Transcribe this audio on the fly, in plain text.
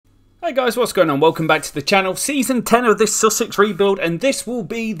Hey guys, what's going on? Welcome back to the channel. Season 10 of this Sussex rebuild, and this will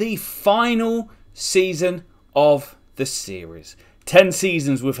be the final season of the series. 10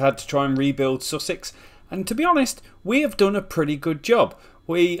 seasons we've had to try and rebuild Sussex, and to be honest, we have done a pretty good job.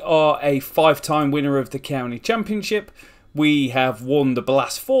 We are a 5-time winner of the county championship. We have won the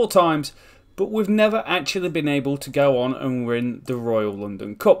last 4 times, but we've never actually been able to go on and win the Royal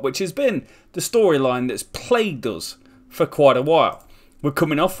London Cup, which has been the storyline that's plagued us for quite a while. We're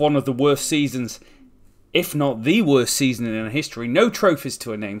coming off one of the worst seasons, if not the worst season in our history. No trophies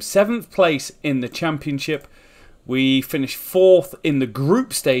to a name. 7th place in the championship. We finished 4th in the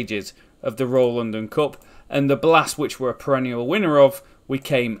group stages of the Royal London Cup. And the Blast, which we're a perennial winner of, we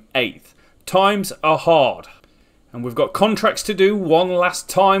came 8th. Times are hard. And we've got contracts to do one last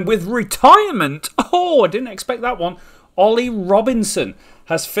time with retirement. Oh, I didn't expect that one. Ollie Robinson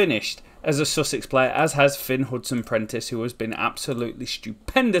has finished as a Sussex player, as has Finn Hudson-Prentice, who has been absolutely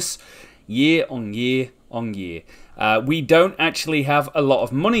stupendous year on year on year. We don't actually have a lot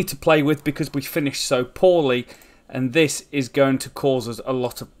of money to play with because we finished so poorly, and this is going to cause us a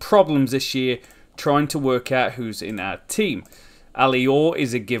lot of problems this year trying to work out who's in our team. Alior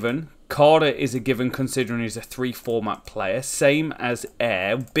is a given. Carter is a given considering he's a 3-format player, same as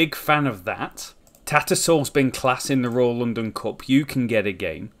Air. Big fan of that. Tattersalls been class in the Royal London Cup. You can get a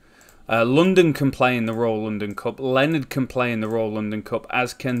game. London can play in the Royal London Cup. Leonard can play in the Royal London Cup,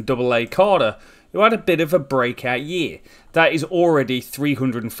 as can AA Carter, who had a bit of a breakout year. That is already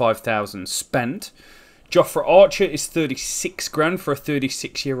 305,000 spent. Jofra Archer is 36 grand for a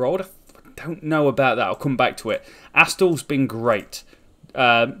 36-year-old. I don't know about that. I'll come back to it. Astel's been great.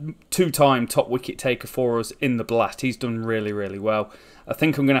 2-time top wicket taker for us in the Blast. He's done really, really well. I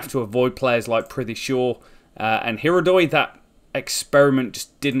think I'm going to have to avoid players like Prithvi Shaw and Hirodoi. That experiment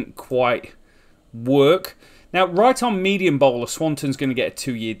just didn't quite work. Now, right on medium bowler, Swanton's going to get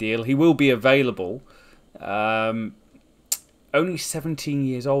a 2-year deal. He will be available. Only 17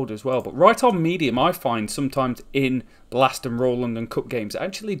 years old as well. But right on medium, I find sometimes in Blast and Royal London Cup games, it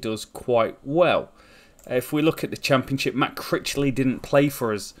actually does quite well. If we look at the Championship, Matt Critchley didn't play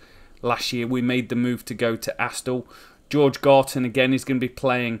for us last year. We made the move to go to Astle. George Garton, again, is going to be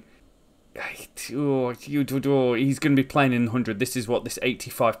playing. He's going to be playing in 100. This is what this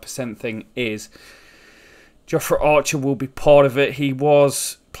 85% thing is. Jofra Archer will be part of it. He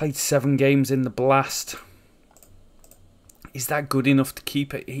played 7 games in the Blast. Is that good enough to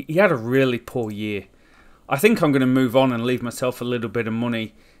keep it? He had a really poor year. I think I'm going to move on and leave myself a little bit of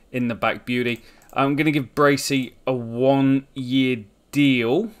money in the back beauty. I'm going to give Bracey a 1-year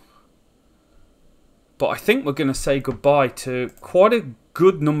deal. But I think we're going to say goodbye to quite a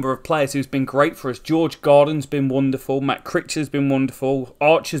good number of players who's been great for us. George Gordon's been wonderful. Matt Critch's been wonderful.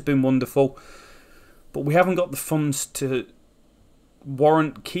 Archer's been wonderful. But we haven't got the funds to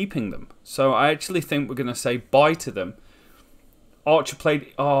warrant keeping them. So I actually think we're going to say bye to them. Archer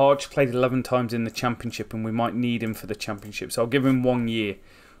played 11 times in the Championship, and we might need him for the Championship. So I'll give him 1 year.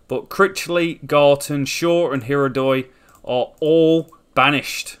 But Critchley, Garton, Shaw and Hirodoi are all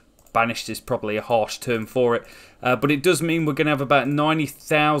banished. Banished is probably a harsh term for it. But it does mean we're going to have about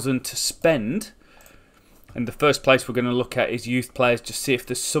 90,000 to spend. And the first place we're going to look at is youth players. Just see if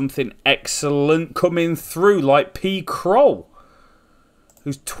there's something excellent coming through. Like P. Kroll,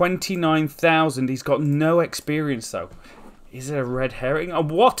 who's 29,000. He's got no experience though. Is it a red herring? And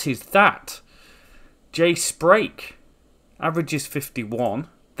what is that? Jay Sprake. Average is 51.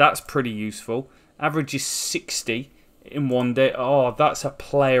 That's pretty useful. Average is 60 in 1 day. Oh, that's a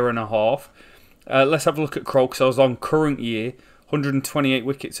player and a half. Let's have a look at Kroll, because I was on current year. 128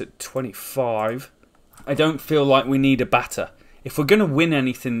 wickets at 25. I don't feel like we need a batter. If we're going to win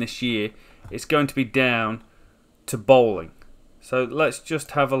anything this year, it's going to be down to bowling. So let's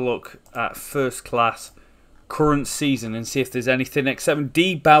just have a look at first class current season and see if there's anything except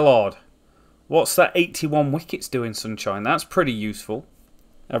D. Ballard. What's that 81 wickets doing, Sunshine? That's pretty useful.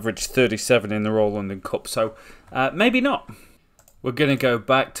 Average 37 in the Royal London Cup. So maybe not. We're going to go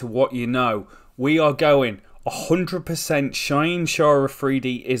back to what you know. We are going 100% Shaheen Shah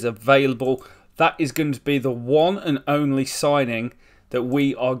Afridi is available. That is going to be the one and only signing that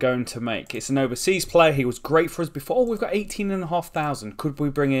we are going to make. It's an overseas player. He was great for us before. Oh, we've got 18,500. Could we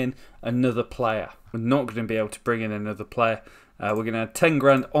bring in another player? We're not going to be able to bring in another player. We're going to add 10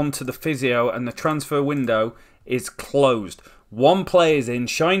 grand onto the physio, and the transfer window is closed. One player's in,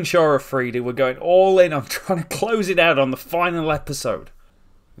 Shaheen Shah Afridi. We're going all in. I'm trying to close it out on the final episode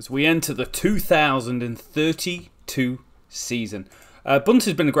as we enter the 2032 season.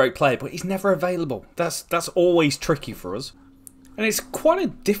 Bunter's been a great player, but he's never available. That's always tricky for us. And it's quite a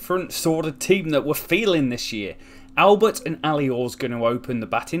different sort of team that we're feeling this year. Albert and Alior's going to open the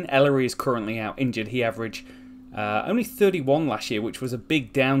batting. Ellery is currently out injured. He averaged only 31 last year, which was a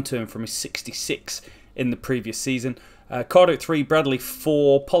big downturn from his 66 in the previous season. Carter at 3, Bradley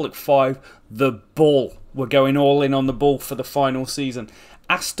 4, Pollock 5. The Bull. We're going all in on the Bull for the final season.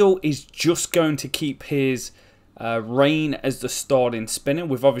 Astle is just going to keep his reign as the starting spinner.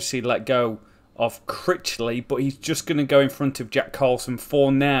 We've obviously let go of Critchley, but he's just going to go in front of Jack Carlson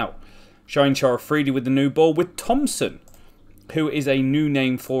for now. Shaheen Shah Afridi with the new ball with Thompson, who is a new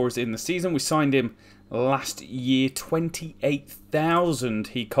name for us in the season. We signed him last year, 28,000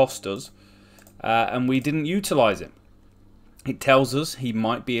 he cost us, and we didn't utilise him. It tells us he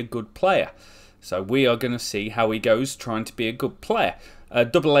might be a good player. So we are going to see how he goes trying to be a good player.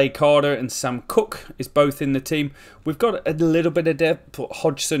 Double A Carter and Sam Cook is both in the team. We've got a little bit of depth.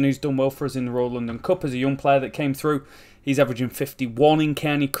 Hodgson, who's done well for us in the Royal London Cup as a young player that came through. He's averaging 51 in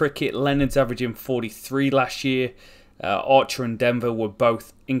county cricket. Leonard's averaging 43 last year. Archer and Denver were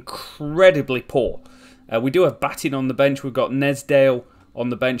both incredibly poor. We do have batting on the bench. We've got Nesdale on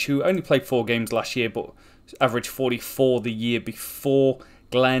the bench, who only played 4 games last year, but averaged 44 the year before.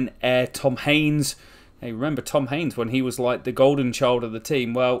 Glenn, Eyre, Tom Haynes. Hey, remember Tom Haynes when he was like the golden child of the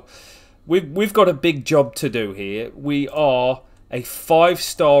team? Well, we've got a big job to do here. We are a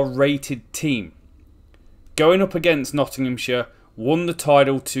 5-star rated team. Going up against Nottinghamshire, won the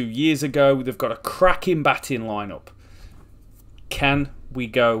title 2 years ago. They've got a cracking batting lineup. Can we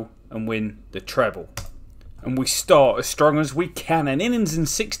go and win the treble? And we start as strong as we can. An innings and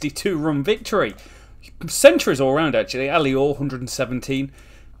 62-run victory. Centuries all round, actually. Alior, 117.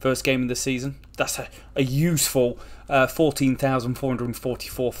 First game of the season. That's a useful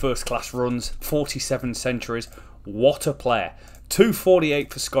 14,444 first-class runs. 47 centuries. What a player.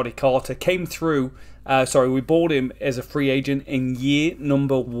 248 for Scotty Carter. Came through... we bought him as a free agent in year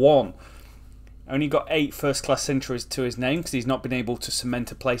number 1. Only got 8 first-class centuries to his name because he's not been able to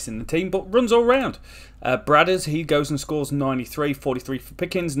cement a place in the team, but runs all round. Bradders, he goes and scores 93, 43 for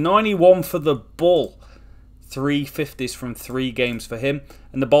Pickens, 91 for the Bull. 3 50s from 3 games for him.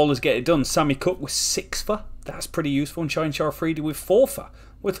 And the bowlers get it done. Sammy Cook with 6 for. That's pretty useful. And Shaheen Shah Afridi with 4 for.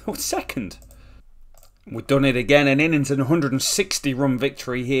 With second. We've done it again. An innings and 160-run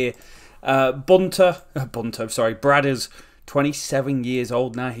victory here. Bradders, 27 years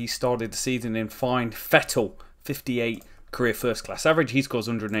old now. He started the season in fine. Fettel, 58 career first class average. He scores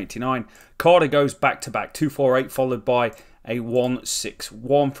 189. Carter goes back-to-back, 248, followed by a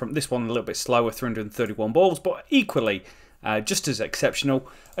 161 from this one, a little bit slower, 331 balls, but equally just as exceptional.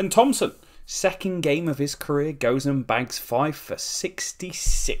 And Thompson, second game of his career, goes and bags 5 for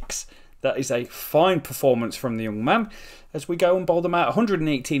 66. That is a fine performance from the young man as we go and bowl them out.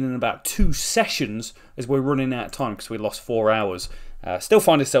 118 in about 2 sessions as we're running out of time because we lost 4 hours. Still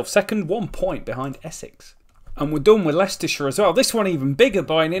find ourselves second, 1 point behind Essex. And we're done with Leicestershire as well. This one even bigger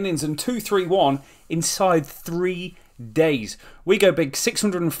by an innings and 231 inside 3 days. We go big,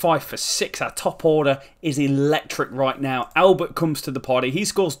 605 for 6. Our top order is electric right now. Albert comes to the party. He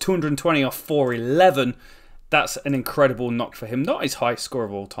scores 220 off 411. That's an incredible knock for him. Not his highest score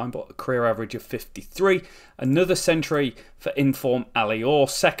of all time, but a career average of 53. Another century for inform Alior.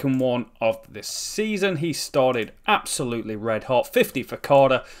 Second one of this season. He started absolutely red hot. 50 for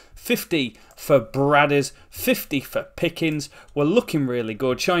Carter. 50 for Bradders. 50 for Pickens. We're looking really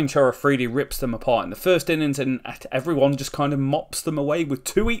good. Shaheen Shah Afridi rips them apart in the first innings, and everyone just kind of mops them away with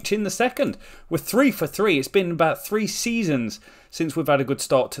 2 each in the second. We're 3 for 3. It's been about 3 seasons since we've had a good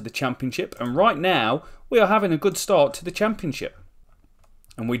start to the championship, and right now we are having a good start to the championship.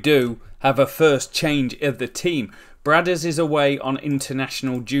 And we do have a first change of the team. Bradders is away on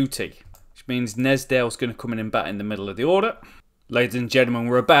international duty, which means Nesdale's going to come in and bat in the middle of the order. Ladies and gentlemen,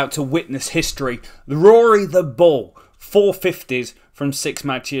 we're about to witness history. Rory the Bull, 450s from 6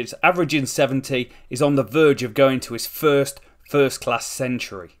 matches, averaging 70, is on the verge of going to his first-class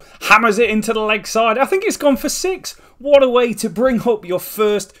century. Hammers it into the leg side. I think it's gone for 6. What a way to bring up your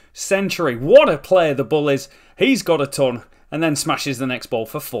first century. What a player the Bull is. He's got a ton and then smashes the next ball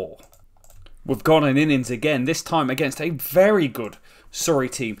for 4. We've got an innings again, this time against a very good Surrey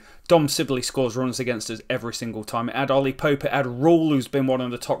team. Dom Sibley scores runs against us every single time. It had Ollie Pope, it had Rule, who's been one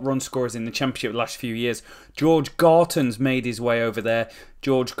of the top run scorers in the championship the last few years. George Garton's made his way over there.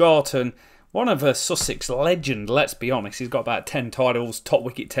 George Garton, one of a Sussex legend, let's be honest. He's got about 10 titles, top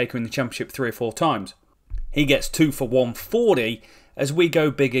wicket taker in the championship 3 or 4 times. He gets 2 for 140 as we go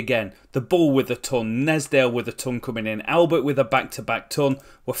big again. The Bull with a ton, Nesdale with a ton coming in, Albert with a back-to-back ton.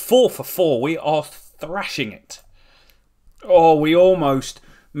 We're 4 for 4. We are thrashing it. Oh, we almost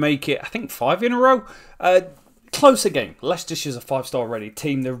make it, I think, 5 in a row. Closer game. Leicestershire's a 5-star ready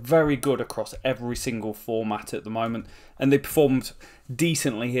team. They're very good across every single format at the moment, and they performed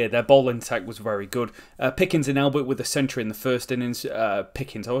decently here. Their bowling attack was very good. Pickens and Albert with a century in the first innings.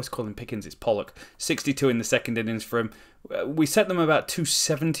 Pickens, I always call him Pickens, it's Pollock. 62 in the second innings for him. We set them about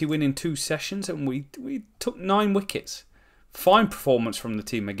 270 win in 2 sessions, and we took 9 wickets. Fine performance from the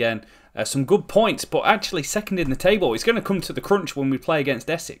team again. Some good points, but actually second in the table. It's going to come to the crunch when we play against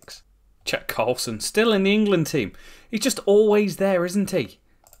Essex. Check Carlson, still in the England team. He's just always there, isn't he?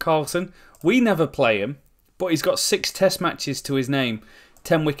 Carlson, we never play him, but he's got 6 test matches to his name,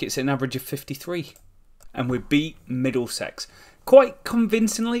 10 wickets at an average of 53. And we beat Middlesex. Quite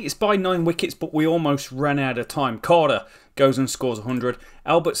convincingly, it's by 9 wickets, but we almost ran out of time. Carter goes and scores 100.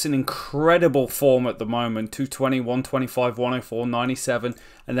 Albert's in incredible form at the moment. 220, 125, 104, 97,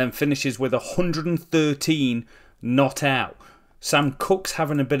 and then finishes with 113 not out. Sam Cook's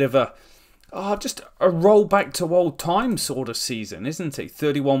having a bit of just a roll back to old times sort of season, isn't he?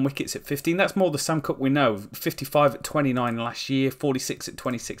 31 wickets at 15. That's more the Sam Cook we know. 55 at 29 last year, 46 at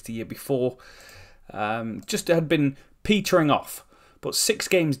 26 the year before. Just had been petering off. But 6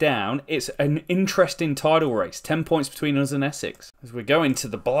 games down, it's an interesting title race. 10 points between us and Essex as we go into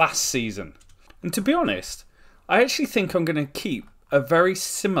the blast season. And to be honest, I actually think I'm going to keep a very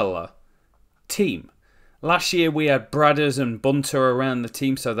similar team. Last year we had Bradders and Bunter around the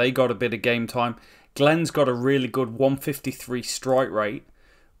team, so they got a bit of game time. Glenn's got a really good 153 strike rate,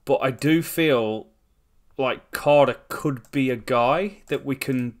 but I do feel like Carter could be a guy that we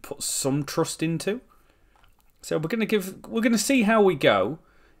can put some trust into. So we're going to see how we go.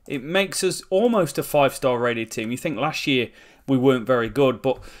 It makes us almost a 5-star rated team. You think last year we weren't very good,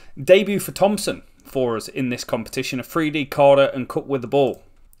 but debut for Thompson for us in this competition. Afridi, Carter and Cook with the ball.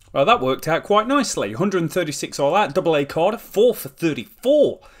 Well, that worked out quite nicely. 136 all out. Double A Carter, 4 for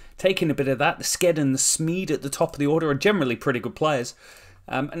 34. Taking a bit of that. The Sked and the Smeed at the top of the order are generally pretty good players.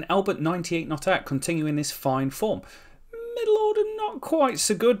 And Albert, 98 not out, continuing his fine form. Middle order, not quite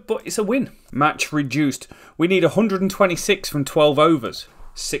so good, but it's a win. Match reduced. We need 126 from 12 overs.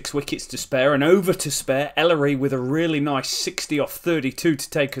 6 wickets to spare, an over to spare. Ellery with a really nice 60 off 32 to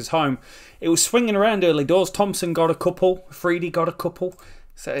take us home. It was swinging around early doors. Thompson got a couple. Afridi got a couple.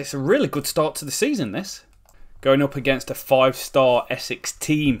 So it's a really good start to the season, this. Going up against a 5-star Essex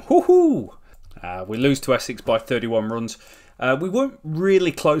team. Woohoo! We lose to Essex by 31 runs. We weren't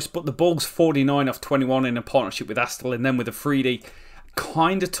really close, but the Bulls 49 off 21 in a partnership with Astle and then with Afridi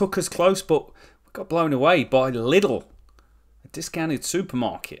kind of took us close, but we got blown away by Lidl, a discounted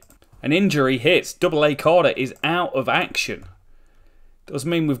supermarket. An injury hits. Double A Carter is out of action. Does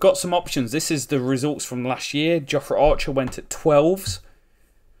mean we've got some options. This is the results from last year. Jofra Archer went at 12s.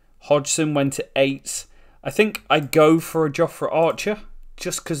 Hodgson went at 8s. I think I go for a Jofra Archer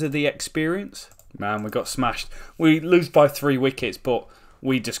just because of the experience. Man, we got smashed. We lose by 3 wickets, but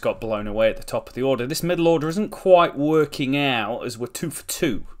we just got blown away at the top of the order. This middle order isn't quite working out as we're 2 for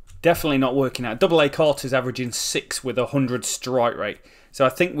 2. Definitely not working out. Double A Carter's averaging 6 with 100 strike rate. So I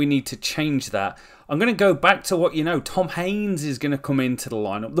think we need to change that. I'm going to go back to what you know. Tom Haynes is going to come into the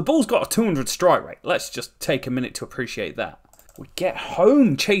lineup. The ball's got a 200 strike rate. Let's just take a minute to appreciate that. We get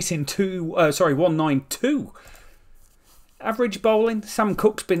home chasing 192. Average bowling. Sam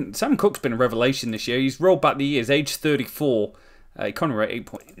Cook's been a revelation this year. He's rolled back the years. Age 34. Economy rate 8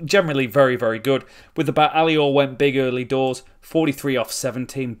 points. Generally very, very good. With the bat, Alior went big early doors. 43 off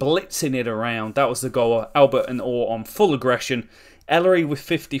 17. Blitzing it around. That was the goal. Albert and Orr on full aggression. Ellery with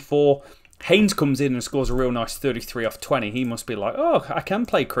 54. Haynes comes in and scores a real nice 33 off 20. He must be like, oh, I can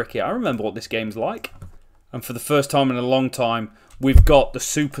play cricket. I remember what this game's like. And for the first time in a long time, we've got the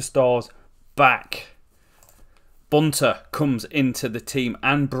superstars back. Bunter comes into the team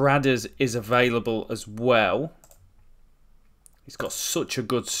and Bradders is available as well. He's got such a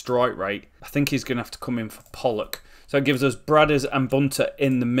good strike rate. I think he's going to have to come in for Pollock. So it gives us Bradders and Bunter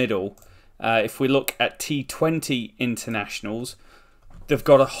in the middle. If we look at T20 internationals, they've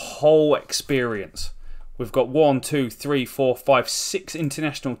got a whole experience. We've got 1, 2, 3, 4, 5, 6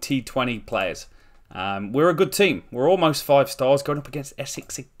 international T20 players. We're a good team. We're almost 5 stars going up against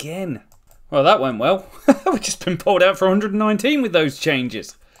Essex again. Well, that went well. We've just been pulled out for 119 with those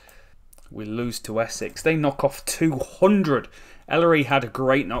changes. We lose to Essex. They knock off 200. Ellery had a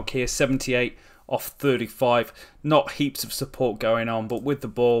great knock here, 78 off 35. Not heaps of support going on, but with the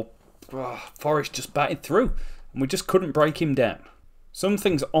ball, Forrest just batted through. And we just couldn't break him down. Some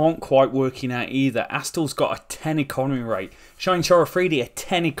things aren't quite working out either. Astle's got a 10 economy rate. Shaheen Shah Afridi, a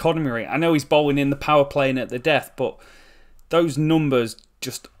 10 economy rate. I know he's bowling in the power play and at the death, but those numbers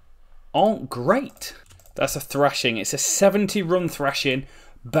just aren't great. That's a thrashing. It's a 70-run thrashing.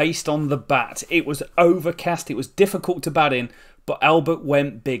 based on the bat. It was overcast, it was difficult to bat in, but Albert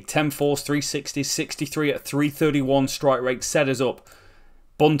went big. 10 fours, 360s, 63 at 331 strike rate set us up.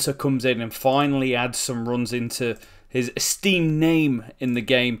 Bunter comes in and finally adds some runs into his esteemed name in the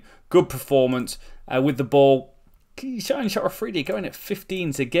game. Good performance with the ball. Shaheen Shah Afridi going at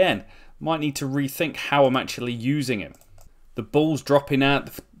 15s again. Might need to rethink how I'm actually using him. The ball's dropping out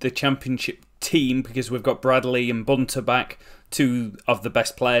the championship team because we've got Bradley and Bunter back, two of the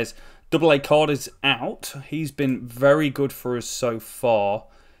best players. Double A Carter's out. He's been very good for us so far.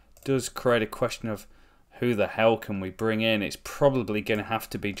 Does create a question of who the hell can we bring in? It's probably going to have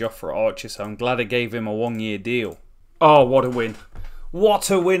to be Jofra Archer, so I'm glad I gave him a 1-year deal. Oh, what a win. What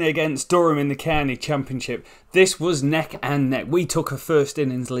a win against Durham in the County Championship. This was neck and neck. We took a first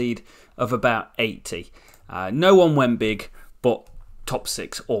innings lead of about 80. No one went big, but top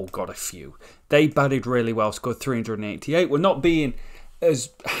 6 all got a few. They batted really well, scored 388. We're not being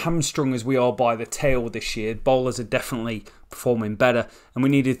as hamstrung as we are by the tail this year. Bowlers are definitely performing better, and we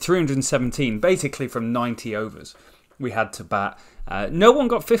needed 317, basically from 90 overs we had to bat. No one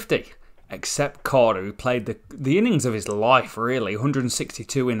got 50. Except Carter, who played the innings of his life, really.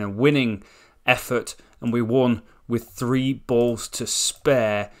 162 in a winning effort, and we won with 3 balls to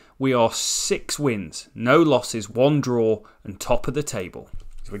spare. We are 6 wins, no losses, 1 draw, and top of the table.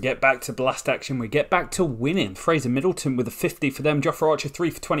 As we get back to blast action, we get back to winning. Fraser Middleton with a 50 for them. Jofra Archer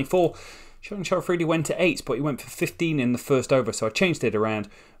 3 for 24. Shaheen Shah Afridi went to 8, but he went for 15 in the first over, so I changed it around.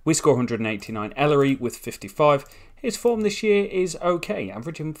 We score 189. Ellery with 55. His form this year is okay,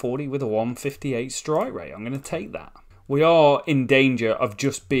 averaging 40 with a 158 strike rate. I'm going to take that. We are in danger of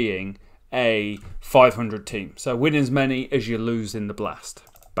just being a 500 team, so win as many as you lose in the blast.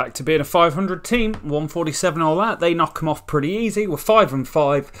 Back to being a 500 team, 147 all that. They knock them off pretty easy. We're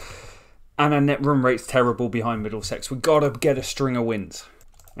 5-5, and our net run rate's terrible behind Middlesex. We've got to get a string of wins,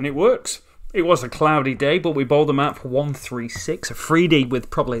 and it works. It was a cloudy day, but we bowled them out for 136. Afridi with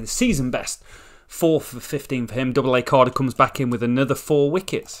probably the season best. 4 for 15 for him. Double A Carter comes back in with another 4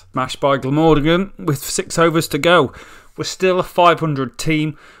 wickets. Smashed by Glamorgan with 6 overs to go. We're still a 500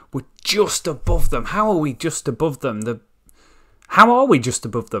 team. We're just above them. How are we just above them? How are we just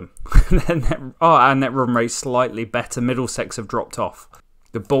above them? Our net run rate's slightly better. Middlesex have dropped off.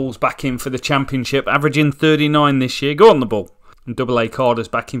 The ball's back in for the championship, averaging 39 this year. Go on the ball. And Double A Carter's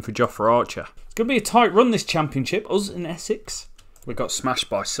back in for Jofra Archer. It's going to be a tight run, this championship. Us and Essex. We got smashed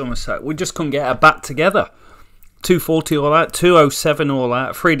by Somerset. We just couldn't get a bat together. 240 all out, 207 all out.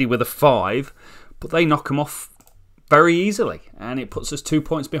 Afridi with a 5. But they knock him off very easily. And it puts us 2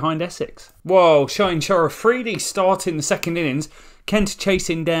 points behind Essex. Whoa, Shaheen Shah Afridi starting the second innings. Kent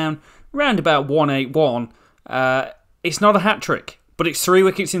chasing down round about 181. It's not a hat-trick, but it's 3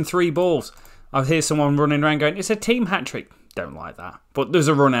 wickets in 3 balls. I hear someone running around going, it's a team hat-trick. Don't like that. But there's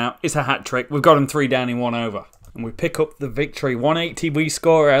a run out. It's a hat-trick. We've got them 3 down in 1 over. And we pick up the victory. 180 we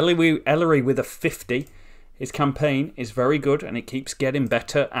score. Ellery with a 50. His campaign is very good and it keeps getting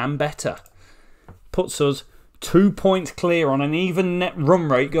better and better. Puts us 2 points clear on an even net run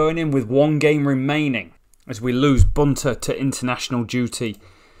rate going in with 1 game remaining. As we lose Bunter to international duty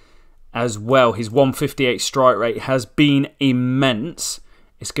as well. His 158 strike rate has been immense.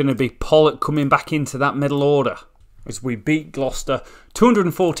 It's going to be Pollock coming back into that middle order. As we beat Gloucester,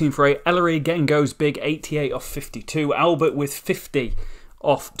 214 for 8. Ellery again goes big, 88 off 52. Albert with 50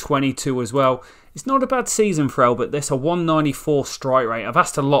 off 22 as well. It's not a bad season for Albert. There's a 194 strike rate. I've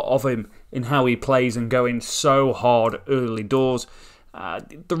asked a lot of him in how he plays and going so hard early doors.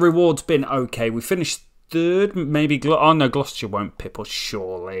 The reward's been okay. We finished 3rd, maybe. Oh no, Gloucester won't pip us,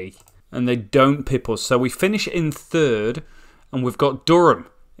 surely. And they don't pip us. So we finish in 3rd, and we've got Durham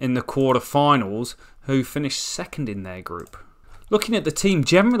in the quarterfinals, who finished 2nd in their group. Looking at the team,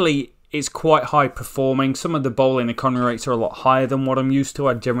 generally it's quite high performing. Some of the bowling economy rates are a lot higher than what I'm used to.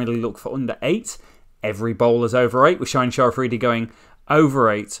 I generally look for under 8. Every bowler's over 8, with Shaheen Shah Afridi going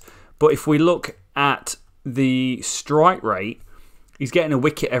over 8. But if we look at the strike rate, he's getting a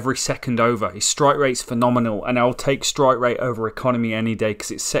wicket every 2nd over. His strike rate's phenomenal, and I'll take strike rate over economy any day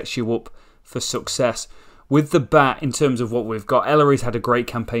because it sets you up for success. With the bat, in terms of what we've got, Ellery's had a great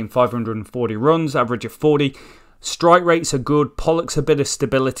campaign, 540 runs, average of 40. Strike rates are good. Pollock's a bit of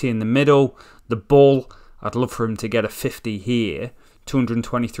stability in the middle. The ball, I'd love for him to get a 50 here.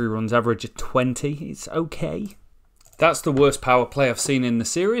 223 runs, average of 20. It's okay. That's the worst power play I've seen in the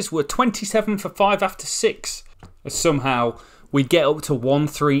series. We're 27 for 5 after 6. As somehow we get up to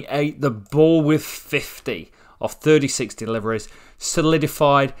 138. The ball with 50 off 36 deliveries.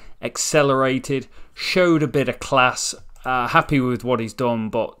 Solidified, accelerated, showed a bit of class. Happy with what he's done,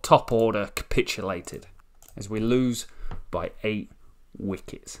 but top order capitulated. As we lose by 8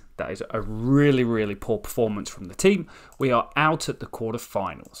 wickets. That is a really, really poor performance from the team. We are out at the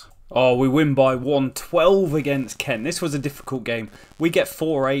quarterfinals. Oh, we win by 112 against Kent. This was a difficult game. We get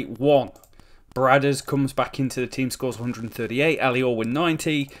 4-8-1. Bradders comes back into the team, scores 138. Ali Orwin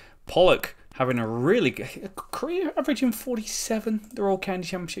 90. Pollock having a really good career, averaging 47. They're all county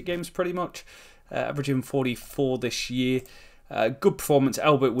championship games pretty much. Averaging 44 this year. Good performance.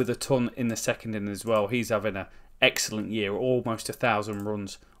 Albert with a ton in the second inning as well. He's having an excellent year. Almost 1,000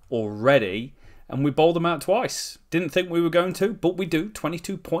 runs already. And we bowled them out twice. Didn't think we were going to, but we do.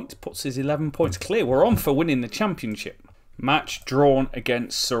 22 points puts us 11 points clear. We're on for winning the championship. Match drawn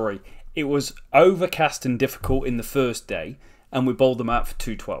against Surrey. It was overcast and difficult in the first day, and we bowled them out for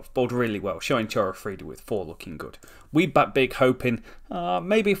 212. Bowled really well. Shaheen Shah Afridi with 4 looking good. We bat big, hoping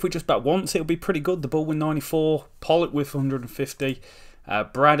maybe if we just bat once, it'll be pretty good. The ball with 94. Pollock with 150.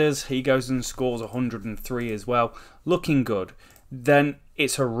 Bradders, he goes and scores 103 as well. Looking good. Then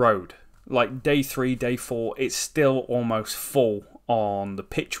it's a road. Like day 3, day 4, it's still almost full on the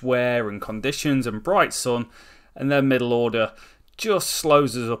pitch wear and conditions and bright sun. And then middle order just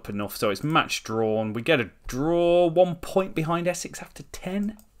slows us up enough. So it's match drawn. We get a draw, 1 point behind Essex after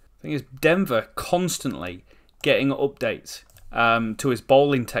 10. I think it's Denver constantly getting updates to his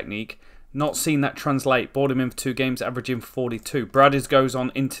bowling technique. Not seen that translate. Brought him in for 2 games, averaging 42. Bradders goes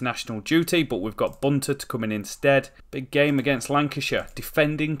on international duty, but we've got Bunter to come in instead. Big game against Lancashire,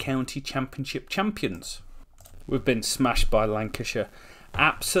 defending county championship champions. We've been smashed by Lancashire.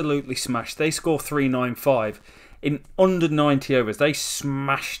 Absolutely smashed. They score 395 in under 90 overs. They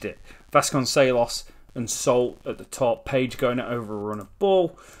smashed it. Vasconcelos and Salt at the top. Page going over a run of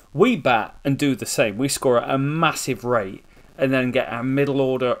ball. We bat and do the same. We score at a massive rate, and then get our middle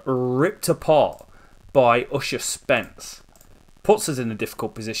order ripped apart by Usher Spence. Puts us in a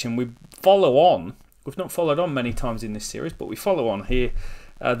difficult position. We follow on. We've not followed on many times in this series, but we follow on here.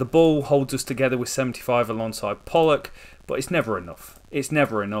 The ball holds us together with 75 alongside Pollock, but it's never enough. It's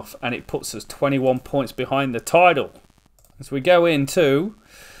never enough, and it puts us 21 points behind the title. As we go into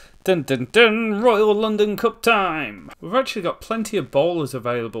Royal London Cup time. We've actually got plenty of bowlers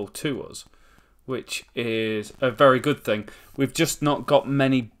available to us, which is a very good thing. We've just not got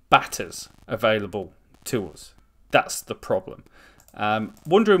many batters available to us. That's the problem.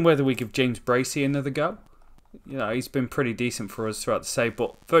 Wondering whether we give James Bracey another go. You know, he's been pretty decent for us throughout the save,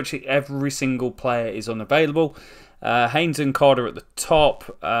 but virtually every single player is unavailable. Haynes and Carter at the top.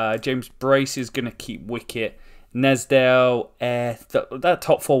 James Bracey is going to keep wicket. Nesdale, that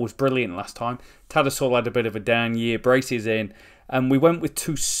top 4 was brilliant last time. Tattersall had a bit of a down year. Bracey's in. And we went with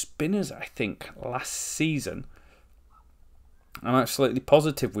 2 spinners, I think, last season. I'm absolutely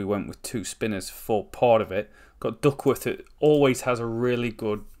positive we went with 2 spinners for part of it. Got Duckworth, that always has a really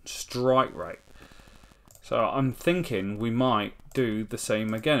good strike rate. So I'm thinking we might do the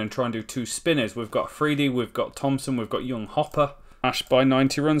same again and try and do 2 spinners. We've got Afridi, we've got Thompson, we've got young Hopper. Smashed by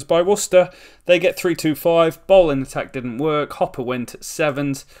 90 runs by Worcester. They get 3-2-5. Bowling attack didn't work. Hopper went at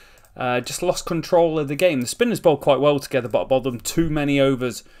 7s. Just lost control of the game. The spinners bowled quite well together, but I bowled them too many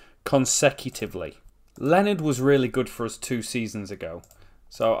overs consecutively. Leonard was really good for us 2 seasons ago.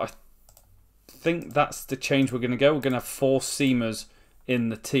 So I think that's the change we're going to go. We're going to have 4 seamers in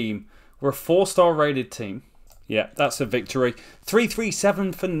the team. We're a 4-star rated team. Yeah, that's a victory.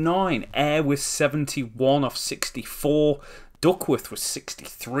 337 for 9. Air with 71 off 64. Duckworth was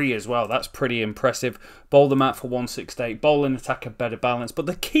 63 as well. That's pretty impressive. Bowled them out for 168. Bowling attack a better balance. But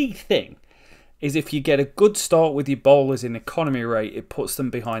the key thing is if you get a good start with your bowlers in economy rate, it puts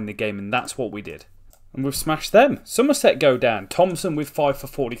them behind the game. And that's what we did. And we've smashed them. Somerset go down. Thompson with 5 for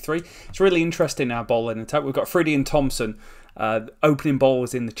 43. It's really interesting our bowling attack. We've got Freddie and Thompson opening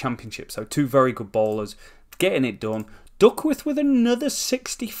bowlers in the championship. So 2 very good bowlers getting it done. Duckworth with another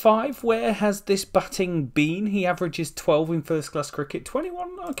 65. Where has this batting been? He averages 12 in first class cricket.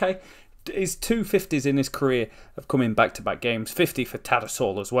 21, okay. His 2 50s in his career have come in back-to-back games. 50 for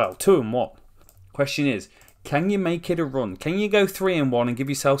Tattersall as well. 2 and 1. Question is, can you make it a run? Can you go 3 and 1 and give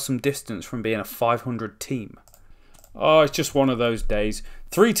yourself some distance from being a 500 team? Oh, it's just one of those days.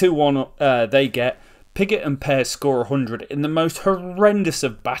 3-2-1 they get. Piggott and Pears score 100 in the most horrendous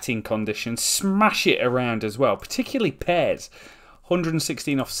of batting conditions. Smash it around as well, particularly Pears.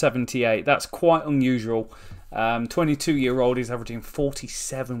 116 off 78. That's quite unusual. 22-year-old is averaging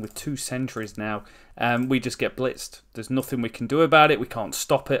 47 with 2 centuries now. We just get blitzed. There's nothing we can do about it. We can't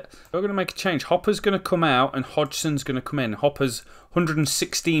stop it. We're going to make a change. Hopper's going to come out and Hodgson's going to come in. Hopper's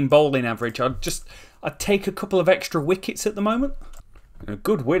 116 bowling average. I'd take a couple of extra wickets at the moment. A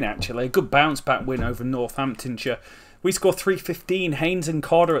good win, actually. A good bounce-back win over Northamptonshire. We score 315. Haynes and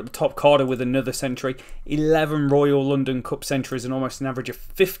Carter at the top. Carter with another century. 11 Royal London Cup centuries and almost an average of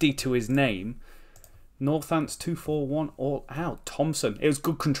 50 to his name. Northants 241 all out. Thompson. It was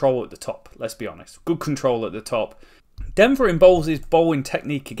good control at the top, let's be honest. Good control at the top. Denver in bowls his bowling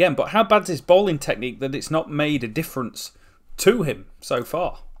technique again, but how bad's his bowling technique that it's not made a difference to him so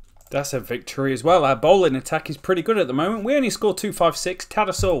far? That's a victory as well. Our bowling attack is pretty good at the moment. We only scored 256.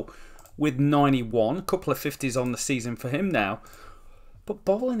 Tadasol with 91. A couple of 50s on the season for him now. But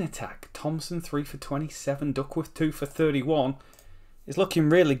bowling attack, Thompson 3 for 27, Duckworth 2 for 31 is looking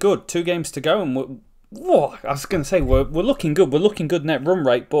really good. 2 games to go and whoa, I was going to say we're looking good. We're looking good net run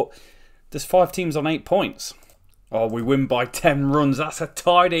rate, but there's 5 teams on 8 points. Oh, we win by 10 runs. That's a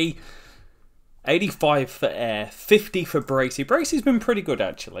tidy. 85 for Air, 50 for Bracey. Bracey's been pretty good,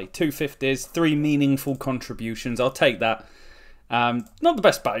 actually. 2 50s, 3 meaningful contributions. I'll take that. Not the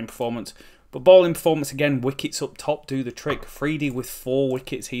best batting performance, but bowling performance again. Wickets up top do the trick. Afridi with 4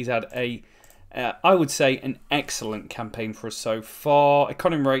 wickets. He's had I would say, an excellent campaign for us so far.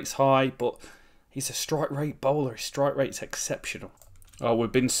 Economy rate's high, but he's a strike rate bowler. His strike rate's exceptional. Oh,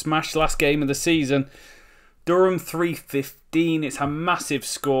 we've been smashed last game of the season. Durham 315, it's a massive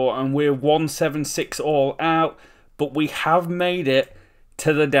score and we're 176 all out, but we have made it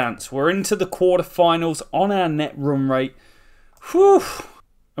to the dance. We're into the quarterfinals on our net run rate. Whew!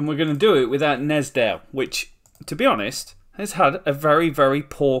 And we're going to do it without Nesdale, which, to be honest, has had a very, very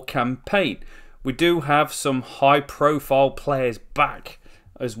poor campaign. We do have some high profile players back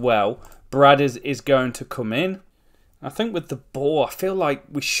as well. Bradders is going to come in. I think with the ball, I feel like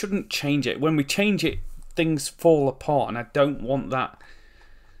we shouldn't change it. When we change it, things fall apart, and I don't want that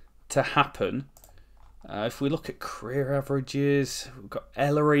to happen. If we look at career averages, we've got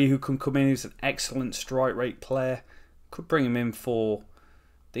Ellery who can come in, who's an excellent strike rate player. Could bring him in for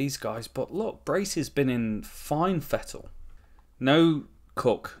these guys, but look, Brace has been in fine fettle. No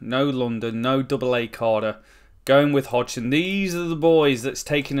Cook, no London, no AA Carter. Going with Hodgson. These are the boys that's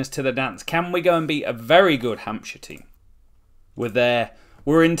taking us to the dance. Can we go and beat a very good Hampshire team? We're there.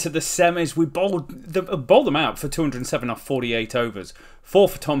 We're into the semis. We bowled them out for 207 off 48 overs. 4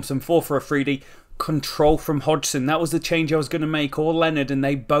 for Thompson, 4 for Afridi. Control from Hodgson. That was the change I was going to make. Or Leonard, and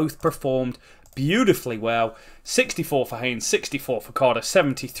they both performed beautifully well. 64 for Haynes, 64 for Carter,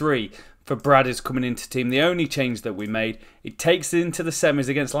 73 for Bradders coming into team. The only change that we made. It takes it into the semis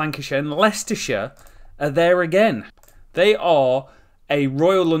against Lancashire, and Leicestershire are there again. They are a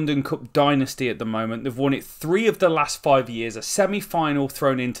Royal London Cup dynasty at the moment. They've won it 3 of the last 5 years. A semi-final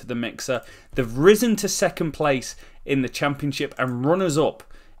thrown into the mixer. They've risen to 2nd place in the Championship and runners-up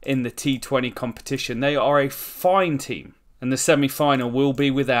in the T20 competition. They are a fine team. And the semi-final will be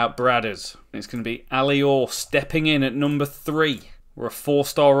without Bradders. It's going to be Ali Orr stepping in at number 3. We're a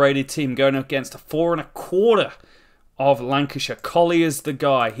 4-star rated team going up against a 4.25 of Lancashire. Collier's the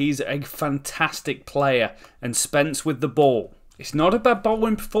guy. He's a fantastic player. And Spence with the ball. It's not a bad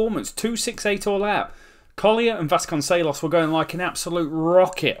bowling performance. 268 all out. Collier and Vasconcelos were going like an absolute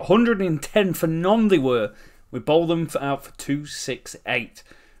rocket. 110 for none they were. We bowled them out for 268.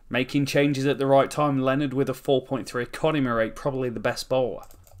 Making changes at the right time. Leonard with a 4.3 economy rate. Probably the best bowler.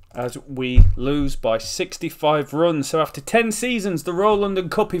 As we lose by 65 runs. So after 10 seasons, the Royal London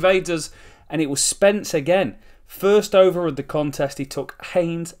Cup evades us. And it was Spence again. First over of the contest, he took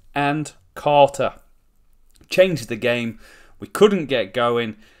Haynes and Carter. Changed the game. We couldn't get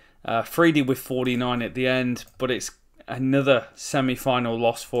going. Afridi with 49 at the end, but it's another semi-final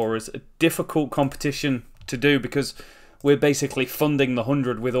loss for us. A difficult competition to do because we're basically funding the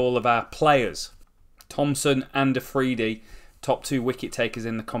 100 with all of our players. Thompson and Afridi, top 2 wicket takers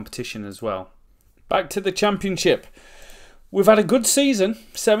in the competition as well. Back to the Championship. We've had a good season.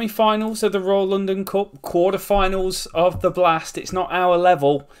 Semi-finals of the Royal London Cup, quarter-finals of the Blast. It's not our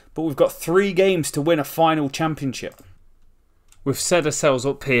level, but we've got 3 games to win a final championship. We've set ourselves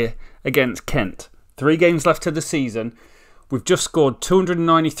up here against Kent. 3 games left of the season. We've just scored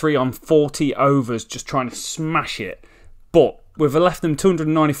 293 on 40 overs, just trying to smash it. But we've left them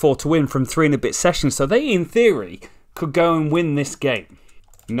 294 to win from 3 and a bit sessions, so they, in theory, could go and win this game.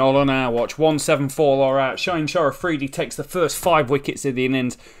 Not on our watch. 174 are out. Shaheen Shah Afridi takes the first 5 wickets of the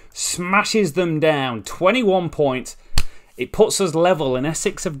innings, smashes them down. 21 points. It puts us level, and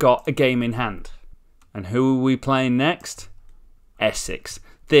Essex have got a game in hand. And who are we playing next? Essex.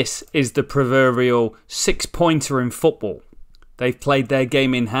 This is the proverbial 6-pointer in football. They've played their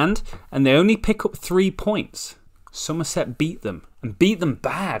game in hand and they only pick up 3 points. Somerset beat them and beat them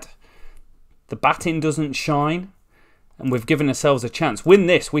bad. The batting doesn't shine and we've given ourselves a chance. Win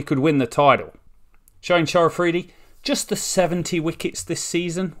this, we could win the title. Shaheen Shah Afridi, just the 70 wickets this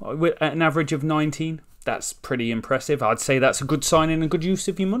season at an average of 19. That's pretty impressive. I'd say that's a good signing and good use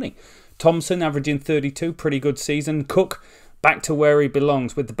of your money. Thompson averaging 32, pretty good season. Cook back to where he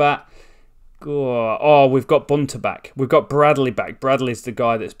belongs with the bat. Oh, we've got Bunter back. We've got Bradley back. Bradley's the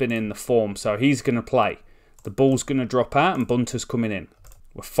guy that's been in the form, so he's going to play. The ball's going to drop out and Bunter's coming in.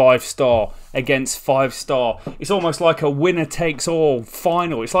 We're 5-star against 5-star. It's almost like a winner-takes-all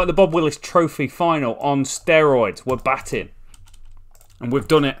final. It's like the Bob Willis Trophy final on steroids. We're batting. And we've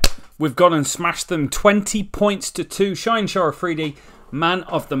done it. We've gone and smashed them 20 points to 2. Shaheen Shah Afridi, man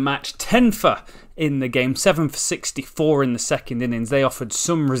of the match. 10 for in the game. 7 for 64 in the second innings. They offered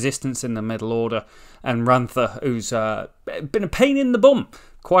some resistance in the middle order. And Rantha, who's been a pain in the bum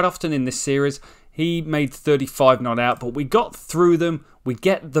quite often in this series, he made 35 not out. But we got through them. We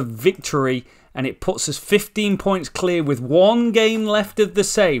get the victory. And it puts us 15 points clear with 1 game left of the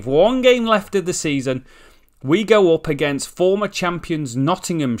save. 1 game left of the season. We go up against former champions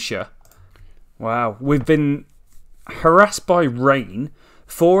Nottinghamshire. Wow, we've been harassed by rain.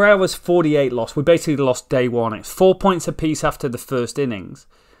 4 hours 48 loss. We basically lost day 1. It's 4 points apiece after the first innings.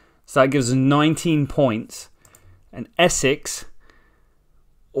 So that gives us 19 points. And Essex,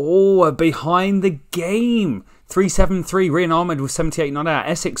 are behind the game. 373. Rian Ahmed with 78 not out.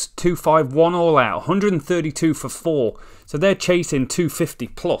 Essex 251 all out. 132 for 4. So they're chasing 250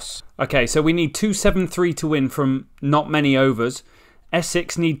 plus. Okay, so we need 273 to win from not many overs.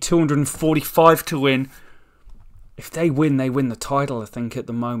 Essex need 245 to win. If they win the title, I think, at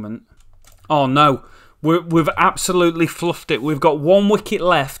the moment. Oh, no. We've absolutely fluffed it. We've got 1 wicket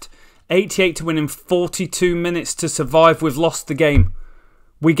left. 88 to win in 42 minutes to survive. We've lost the game.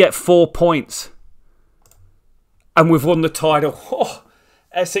 We get 4 points. And we've won the title. Oh,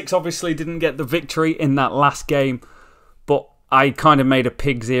 Essex obviously didn't get the victory in that last game. But I kind of made a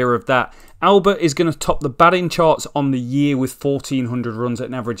pig's ear of that. Albert is going to top the batting charts on the year with 1,400 runs at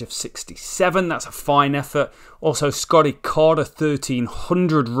an average of 67. That's a fine effort. Also, Scotty Carter,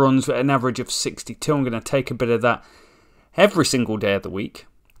 1,300 runs at an average of 62. I'm going to take a bit of that every single day of the week.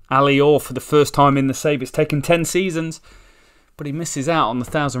 Ali Orr, for the first time in the save. It's taken 10 seasons. But he misses out on the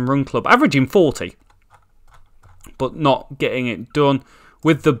 1,000-run club. Averaging 40. But not getting it done.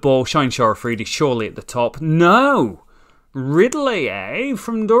 With the ball, Shaheen Shah Afridi surely at the top. No! Ridley,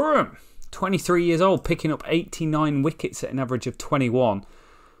 from Durham. 23 years old, picking up 89 wickets at an average of 21.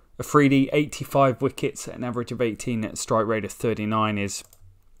 Afridi, 85 wickets at an average of 18 at a strike rate of 39 is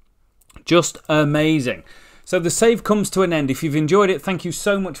just amazing. So the save comes to an end. If you've enjoyed it, thank you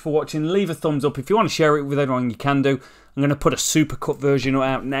so much for watching. Leave a thumbs up. If you want to share it with anyone, you can do. I'm going to put a super cut version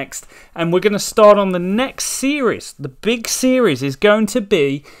out next. And we're going to start on the next series. The big series is going to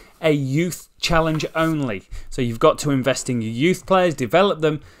be a youth challenge only. So you've got to invest in your youth players, develop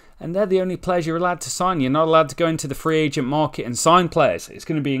them, and they're the only players you're allowed to sign. You're not allowed to go into the free agent market and sign players. It's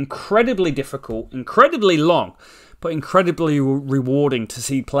going to be incredibly difficult, incredibly long, but incredibly rewarding to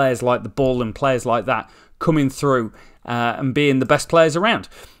see players like the Bull and players like that coming through and being the best players around.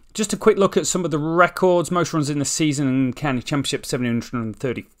 Just a quick look at some of the records. Most runs in the season in County Championship,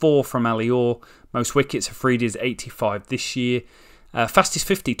 734 from Ali Orr. Most wickets, Afridi is 85 this year. Fastest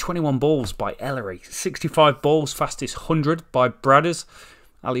 50, 21 balls by Ellery. 65 balls, fastest 100 by Bradders.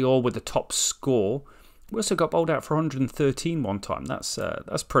 Ali Orr with the top score. We also got bowled out for 113 one time. That's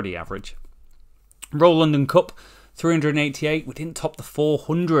pretty average. Royal London Cup, 388. We didn't top the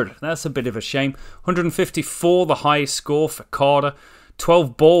 400. That's a bit of a shame. 154, the highest score for Carter.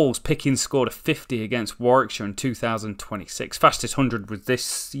 12 balls, Pickens scored a 50 against Warwickshire in 2026. Fastest 100 was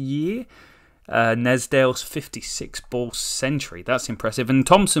this year. Nesdale's 56 ball century. That's impressive. And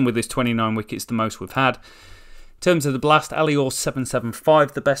Thompson with his 29 wickets, the most we've had. In terms of the blast, Ali Orr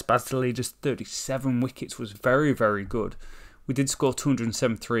 775, the best. Basdaleja's 37 wickets was very, very good. We did score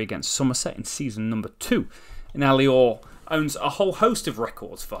 273 against Somerset in season number 2. And Ali Orr owns a whole host of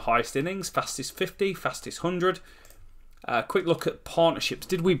records for highest innings, fastest 50, fastest 100. Quick look at partnerships.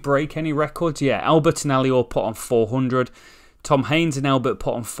 Did we break any records? Yeah, Albert and Ali Orr put on 400. Tom Haynes and Albert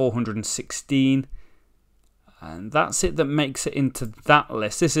put on 416. And that's it that makes it into that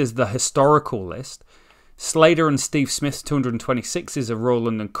list. This is the historical list. Slater and Steve Smith's 226 is a Royal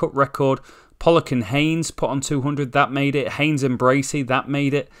London Cup record. Pollock and Haynes put on 200. That made it. Haynes and Bracey, that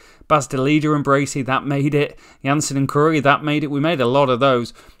made it. Basdaleja and Bracey, that made it. Jansen and Curry, that made it. We made a lot of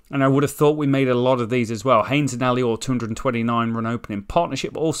those. And I would have thought we made a lot of these as well. Haynes and Ali Orr, 229 run opening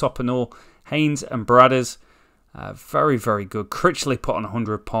partnership. Allsop and all. Haynes and Bradders. Very, very good. Critchley put on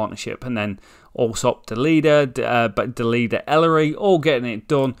 100 partnership. And then Allsop, Delida, Ellery, all getting it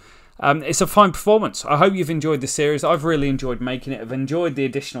done. it's a fine performance. I hope you've enjoyed the series. I've really enjoyed making it. I've enjoyed the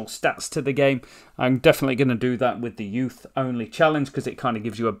additional stats to the game. I'm definitely going to do that with the youth only challenge, because it kind of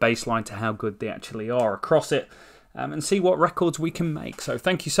gives you a baseline to how good they actually are across it, and see what records we can make. So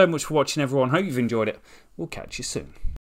thank you so much for watching, everyone. Hope you've enjoyed it. We'll catch you soon.